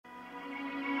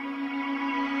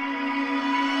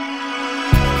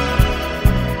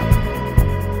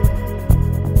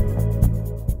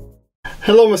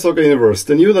Hello my soccer universe,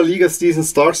 the new La Liga season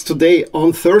starts today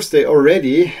on Thursday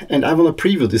already, and I want to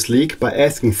preview this league by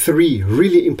asking 3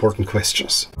 really important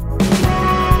questions.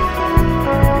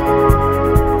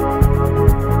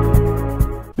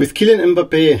 With Kylian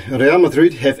Mbappé, Real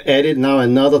Madrid have added now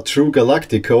another true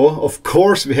Galactico. Of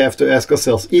course we have to ask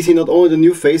ourselves, is he not only the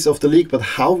new face of the league, but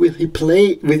how will he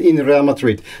play within Real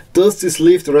Madrid? Does this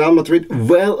lift Real Madrid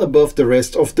well above the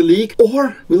rest of the league,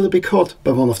 or will he be caught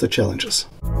by one of the challengers?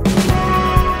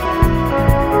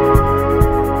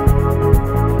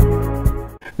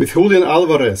 With Julian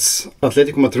Alvarez,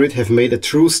 Atletico Madrid have made a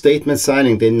true statement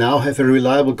signing. They now have a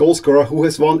reliable goalscorer who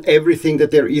has won everything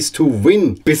that there is to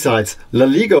win besides La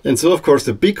Liga. And so of course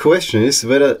the big question is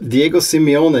whether Diego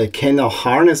Simeone can now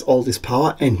harness all this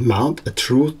power and mount a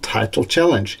true title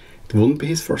challenge. It wouldn't be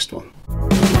his first one.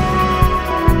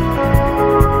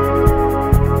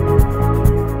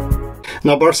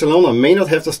 Now Barcelona may not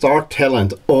have the star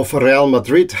talent of Real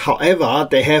Madrid, however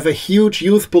they have a huge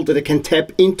youth pool that they can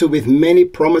tap into with many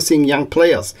promising young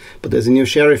players. But there's a new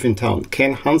sheriff in town.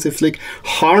 Can Hansi Flick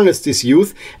harness this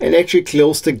youth and actually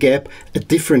close the gap a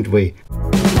different way?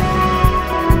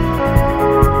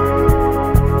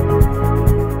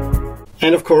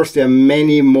 And of course there are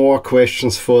many more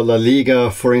questions for La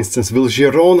Liga. For instance, will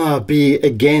Girona be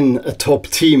again a top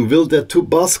team? Will the 2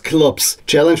 Basque clubs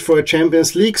challenge for a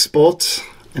Champions League spot?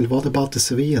 And what about the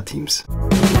Sevilla teams?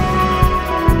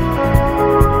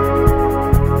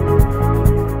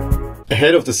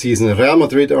 Ahead of the season, Real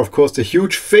Madrid are of course the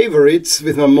huge favorites,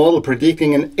 with my model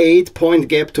predicting an 8-point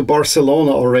gap to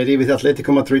Barcelona already, with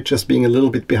Atletico Madrid just being a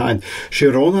little bit behind.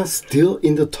 Girona still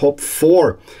in the top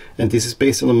 4. And this is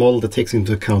based on a model that takes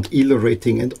into account ELO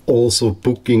rating and also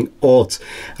booking odds.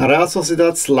 Real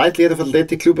Sociedad slightly ahead of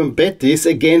Athletic Club and Betis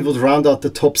again would round out the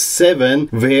top 7,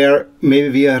 where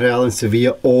maybe Villarreal and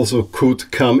Sevilla also could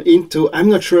come into. I'm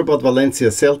not sure about Valencia.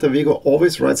 Celta Vigo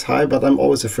always rides high, but I'm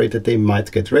always afraid that they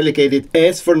might get relegated.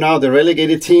 As for now, the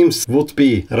relegated teams would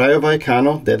be Rayo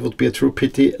Vallecano, that would be a true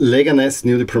pity, Leganés,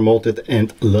 newly promoted,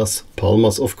 and Las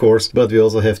Palmas of course. But we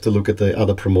also have to look at the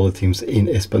other promoted teams in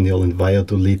Espanyol and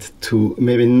Valladolid to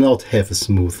maybe not have a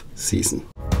smooth season.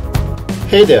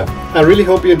 Hey there, I really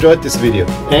hope you enjoyed this video,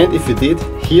 and if you did,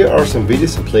 here are some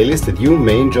videos and playlists that you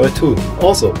may enjoy too.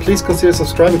 Also, please consider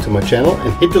subscribing to my channel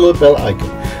and hit the little bell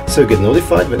icon so you get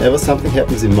notified whenever something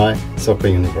happens in my soccer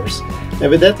universe. And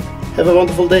with that, have a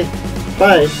wonderful day.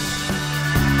 Bye!